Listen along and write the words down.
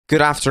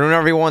Good afternoon,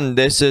 everyone.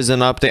 This is an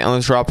update on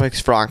the tropics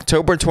for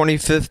October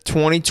 25th,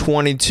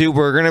 2022.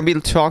 We're going to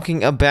be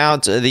talking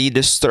about the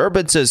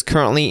disturbances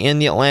currently in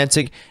the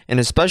Atlantic, and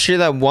especially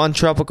that one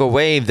tropical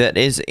wave that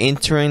is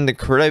entering the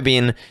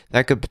Caribbean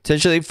that could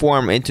potentially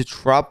form into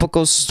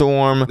Tropical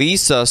Storm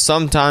Lisa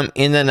sometime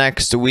in the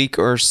next week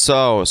or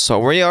so. So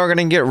we are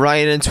going to get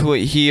right into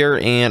it here,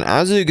 and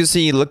as you can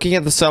see, looking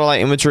at the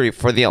satellite imagery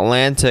for the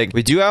Atlantic,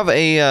 we do have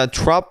a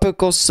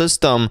tropical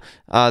system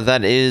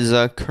that is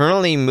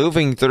currently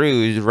moving through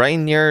right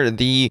near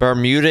the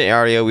Bermuda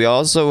area. We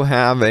also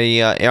have a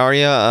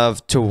area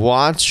to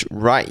watch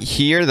right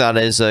here that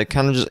is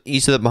kind of just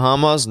east of the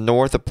Bahamas,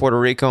 north of Puerto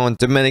Rico and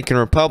Dominican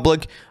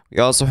Republic. We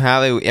also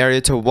have an area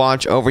to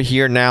watch over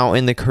here now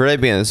in the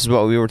Caribbean. This is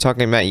what we were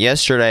talking about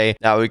yesterday,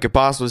 that we could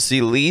possibly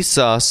see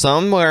Lisa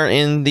somewhere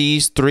in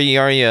these three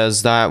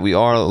areas that we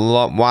are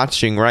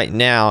watching right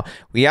now.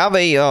 We have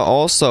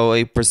also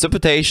a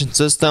precipitation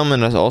system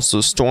and also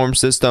a storm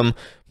system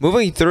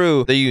moving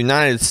through the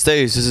United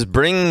States. This is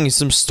bringing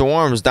some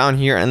storms down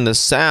here in the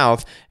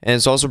south, and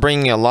it's also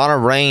bringing a lot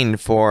of rain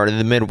for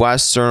the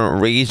Midwestern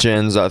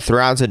regions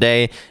throughout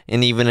today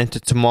and even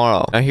into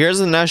tomorrow. Now, here's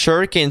the National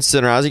Hurricane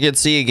Center. As you can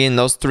see, again,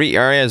 those three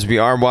areas we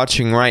are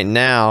watching right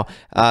now,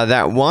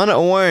 that one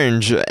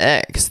orange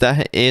X,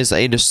 that is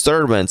a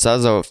disturbance.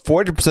 That's a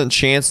 40%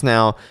 chance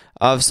now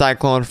of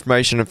cyclone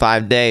formation in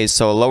 5 days,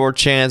 so a lower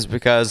chance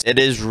because it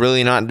is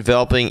really not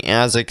developing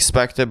as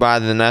expected by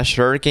the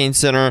National Hurricane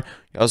Center.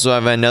 You also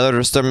have another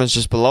disturbance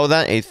just below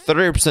that, a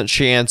 30%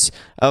 chance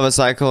of a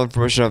cyclone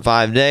formation in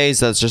 5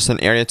 days. That's just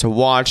an area to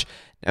watch.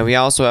 And we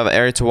also have an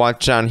area to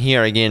watch down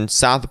here, again,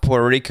 south of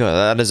Puerto Rico.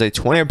 That is a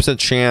 20%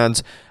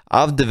 chance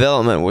of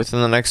development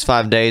within the next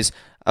 5 days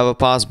of a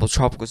possible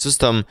tropical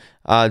system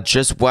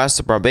just west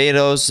of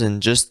Barbados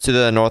and just to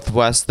the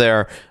northwest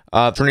there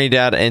of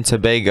Trinidad and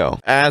Tobago.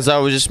 As I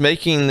was just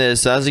making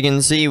this, as you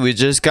can see, we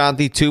just got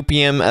the 2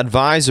 p.m.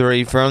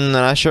 advisory from the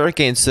National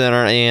Hurricane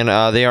Center, and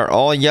they are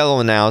all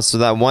yellow now. So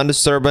that one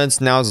disturbance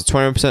now is a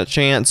 20%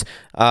 chance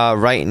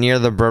right near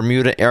the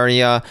Bermuda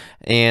area.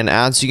 And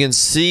as you can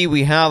see,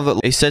 we have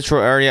a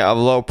central area of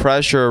low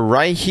pressure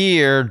right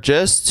here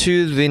just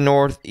to the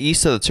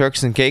northeast of the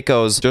Turks and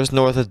Caicos, just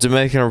north of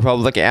Dominican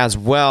Republic as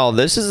well.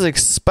 This is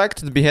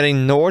expected to be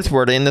heading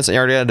northward in this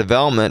area of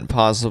development,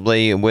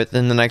 possibly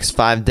within the next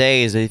 5 days.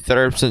 A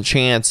 30%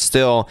 chance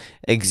still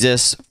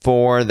exists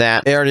for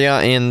that area,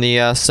 and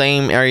the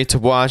same area to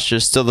watch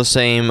is still the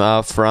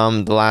same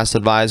from the last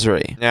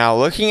advisory. Now,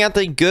 looking at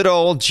the good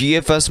old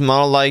GFS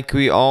model like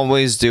we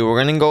always do,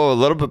 we're going to go a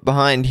little bit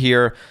behind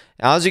here.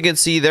 As you can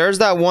see, there's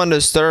that one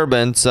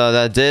disturbance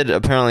that did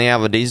apparently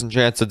have a decent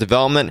chance of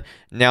development.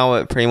 Now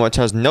it pretty much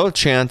has no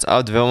chance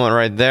of development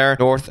right there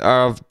north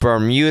of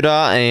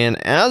Bermuda.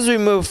 And as we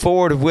move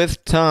forward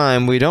with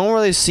time, we don't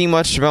really see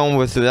much development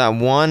with that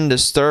one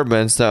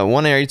disturbance, that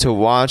one area to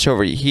watch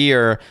over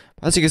here.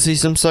 As you can see,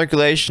 some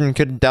circulation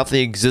could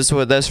definitely exist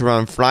with this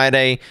around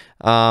Friday.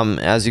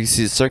 As you can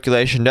see, the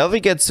circulation definitely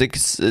gets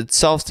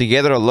itself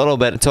together a little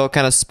bit until it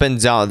kind of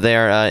spins out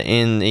there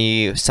in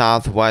the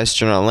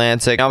southwestern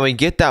Atlantic. Now we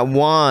get that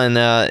one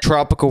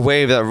tropical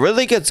wave that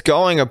really gets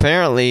going,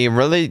 apparently,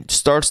 really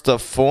starts to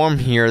form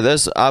here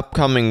this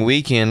upcoming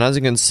weekend. As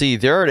you can see,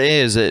 there it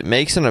is. It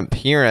makes an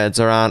appearance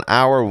around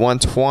hour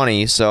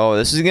 1:20. So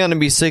this is going to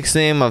be 6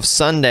 a.m. of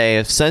Sunday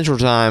of Central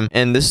Time,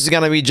 and this is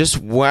going to be just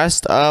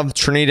west of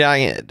Trinidad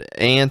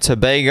and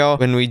Tobago.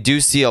 When we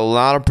do see a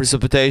lot of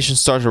precipitation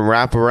start to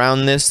wrap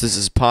around this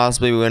is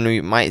possibly when we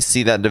might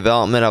see that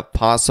development of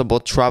possible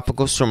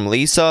tropical storm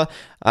Lisa.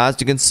 As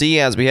you can see,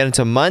 as we head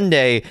into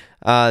Monday,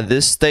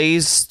 this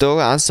stays still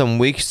on some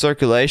weak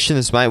circulation.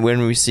 This might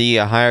when we see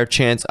a higher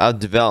chance of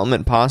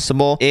development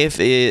possible if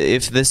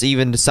this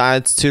even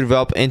decides to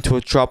develop into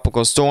a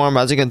tropical storm.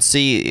 As you can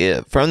see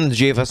from the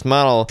GFS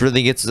model, it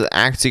really gets its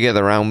act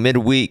together around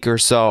midweek or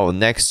so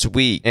next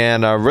week,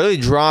 and really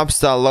drops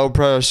that low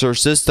pressure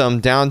system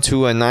down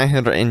to a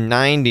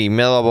 990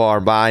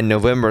 millibar by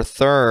November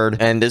 3rd,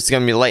 and this is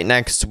going to be late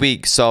next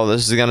week. So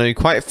this is going to be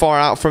quite far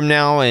out from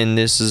now, and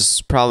this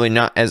is probably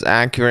not as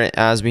accurate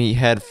as we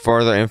head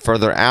further and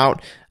further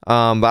out.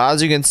 But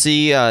as you can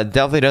see,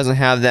 definitely doesn't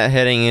have that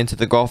heading into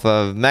the Gulf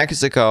of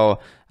Mexico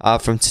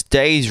from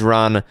today's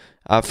run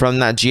from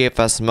that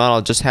GFS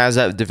model. Just has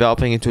that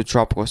developing into a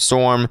tropical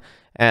storm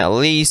at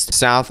least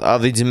south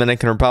of the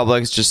Dominican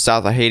Republic, just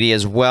south of Haiti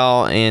as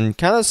well, and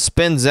kind of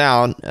spins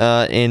out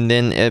and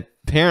then it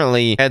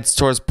apparently heads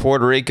towards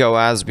Puerto Rico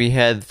as we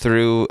head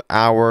through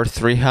hour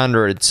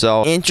 300.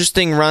 So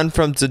interesting run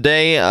from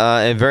today,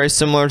 very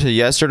similar to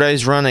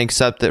yesterday's run,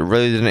 except it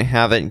really didn't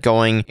have it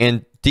going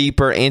in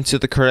deeper into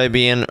the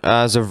Caribbean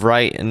as of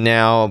right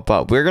now.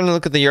 But we're going to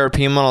look at the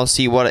European model,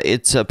 see what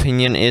its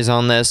opinion is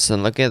on this,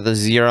 and look at the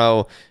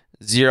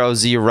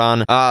 0-Z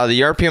run. The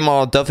European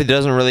model definitely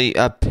doesn't really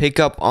pick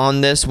up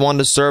on this one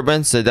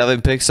disturbance. It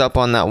definitely picks up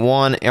on that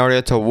one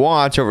area to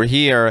watch over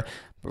here.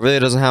 Really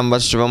doesn't have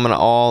much development at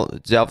all.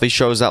 It definitely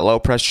shows that low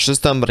pressure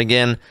system, but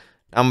again,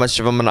 not much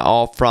of them at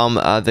all from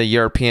the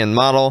European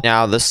model.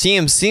 Now, the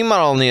CMC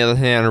model, on the other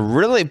hand,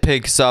 really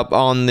picks up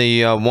on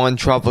the one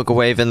tropical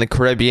wave in the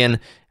Caribbean.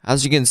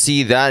 As you can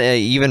see, that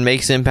even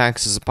makes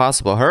impacts as a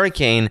possible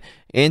hurricane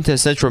into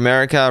Central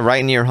America,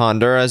 right near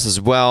Honduras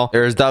as well.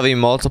 There's definitely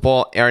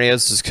multiple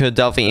areas this could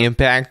definitely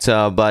impact,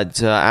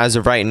 but as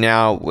of right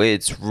now,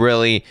 it's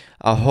really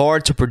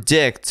hard to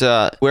predict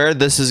where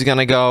this is going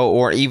to go,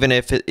 or even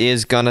if it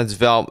is going to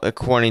develop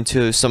according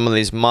to some of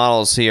these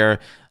models here.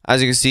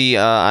 As you can see,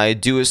 I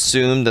do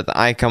assume that the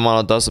icon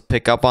model does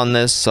pick up on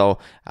this. So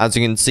as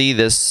you can see,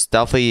 this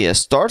definitely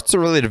starts to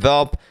really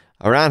develop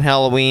around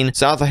Halloween.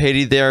 South of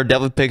Haiti there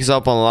definitely picks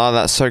up on a lot of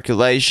that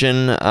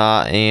circulation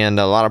and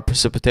a lot of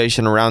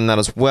precipitation around that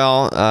as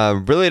well.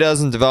 Really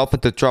doesn't develop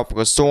into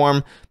tropical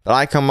storm, but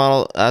icon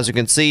model, as you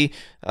can see,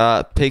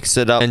 picks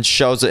it up and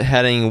shows it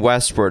heading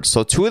westward.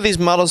 So two of these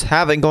models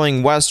have it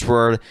going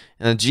westward,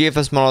 and the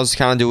GFS model is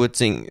kind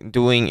of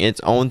doing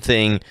its own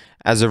thing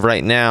as of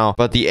right now.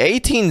 But the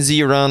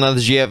 18Z run of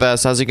the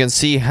GFS, as you can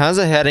see, has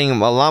it heading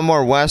a lot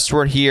more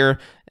westward here,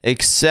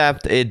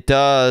 except it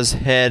does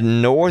head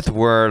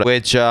northward,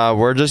 which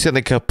we're just going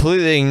to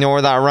completely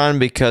ignore that run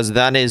because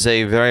that is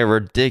a very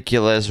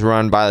ridiculous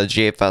run by the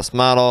GFS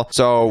model.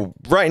 So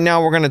right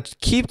now we're going to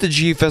keep the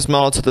GFS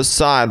model to the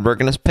side. We're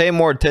going to pay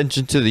more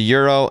attention to the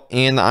Euro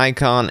and the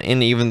icon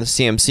and even the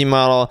CMC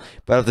model.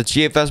 But if the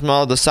GFS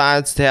model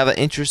decides to have an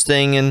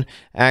interesting and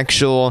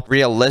actual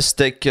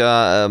realistic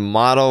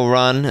model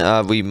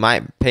run, we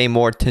might pay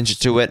more attention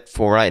to it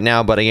for right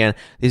now. But again,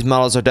 these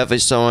models are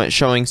definitely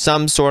showing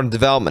some sort of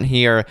development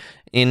here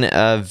in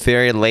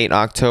very late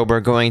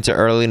October going to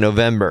early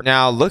November.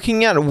 Now,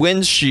 looking at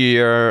wind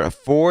shear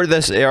for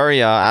this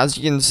area, as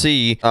you can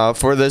see,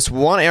 for this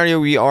one area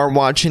we are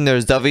watching,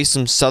 there's definitely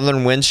some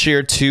southern wind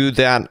shear to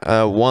that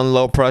one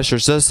low pressure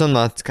system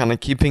that's kind of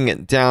keeping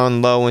it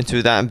down low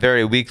into that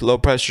very weak low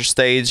pressure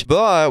stage.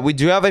 But we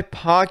do have a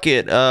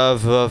pocket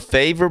of a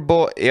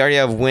favorable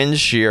area of wind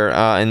shear,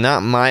 and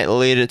that might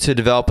lead it to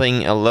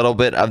developing a little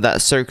bit of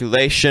that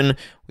circulation.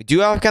 We do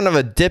have kind of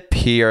a dip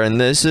here, and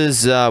this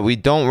is, we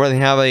don't really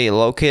have a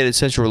located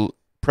central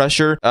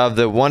pressure of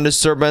the one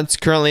disturbance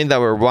currently that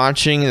we're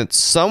watching. It's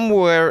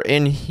somewhere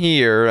in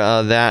here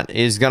that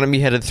is going to be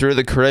headed through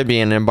the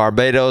Caribbean, and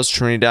Barbados,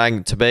 Trinidad,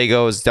 and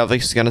Tobago is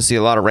definitely going to see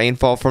a lot of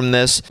rainfall from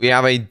this. We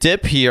have a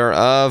dip here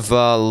of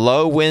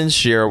low wind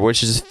shear,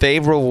 which is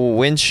favorable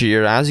wind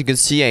shear. As you can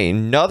see,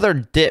 another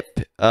dip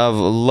of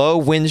low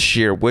wind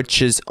shear, which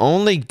is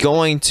only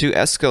going to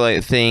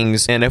escalate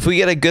things. And if we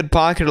get a good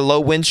pocket of low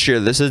wind shear,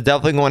 this is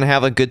definitely going to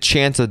have a good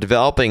chance of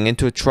developing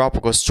into a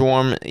tropical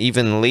storm.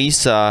 Even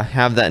Lisa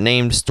have that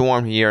named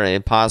storm here,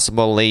 and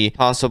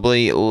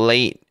possibly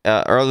late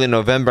early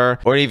November,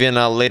 or even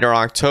later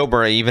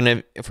October. Even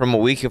if from a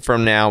week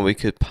from now, we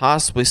could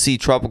possibly see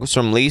tropical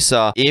storm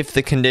Lisa if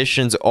the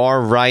conditions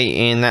are right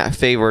in that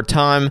favored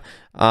time.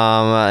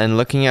 And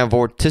looking at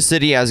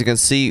vorticity, as you can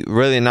see,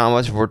 really not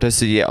much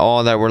vorticity at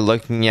all that we're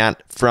looking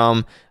at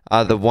from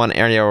the one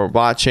area we're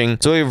watching.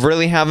 So we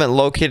really haven't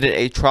located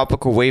a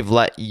tropical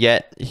wavelet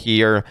yet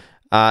here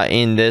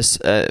in this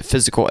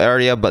physical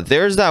area, but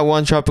there's that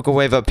one tropical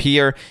wave up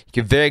here. You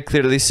can very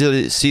clearly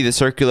see the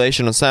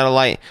circulation on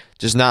satellite.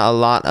 Just not a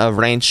lot of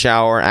rain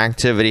shower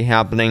activity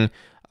happening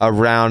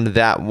around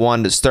that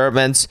one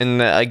disturbance.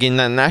 And again,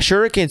 the National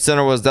Hurricane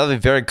Center was definitely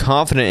very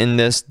confident in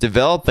this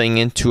developing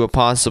into a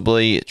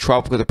possibly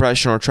tropical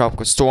depression or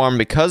tropical storm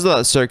because of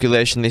that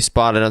circulation they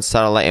spotted on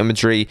satellite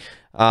imagery.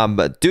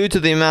 But due to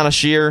the amount of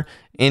shear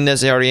in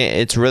this area,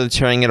 it's really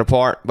tearing it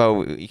apart.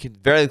 But you can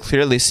very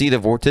clearly see the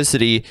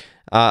vorticity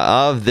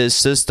of this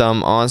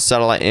system on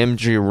satellite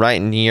imagery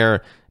right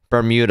near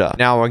Bermuda.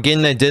 Now,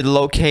 again, they did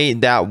locate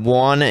that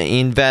one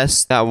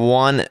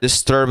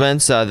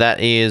disturbance that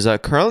is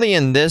currently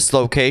in this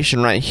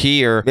location right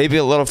here, maybe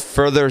a little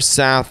further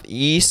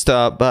southeast,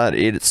 but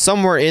it's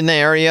somewhere in the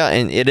area,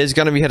 and it is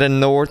going to be headed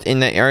north in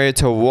the area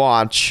to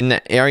watch.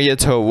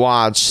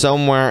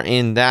 Somewhere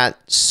in that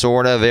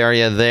sort of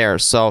area there.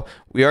 So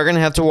we are going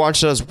to have to watch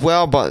that as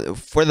well, but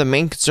for the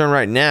main concern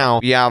right now,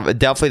 we have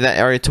definitely that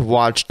area to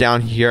watch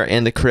down here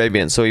in the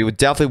Caribbean. So we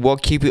definitely will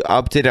keep you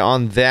updated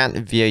on that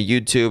via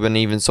YouTube and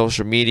even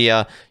social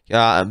media.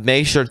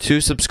 Make sure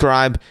to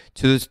subscribe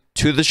to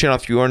the channel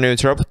if you are new.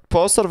 Turn up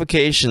post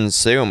notifications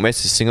so you won't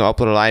miss a single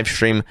uploaded live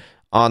stream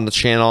on the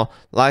channel.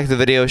 Like the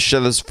video,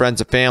 share this with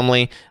friends and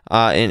family,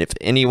 and if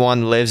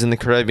anyone lives in the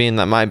Caribbean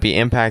that might be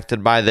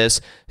impacted by this,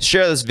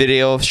 share this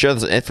video, share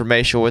this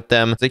information with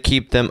them to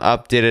keep them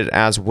updated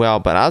as well.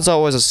 But as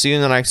always, I'll see you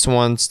in the next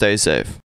one. Stay safe.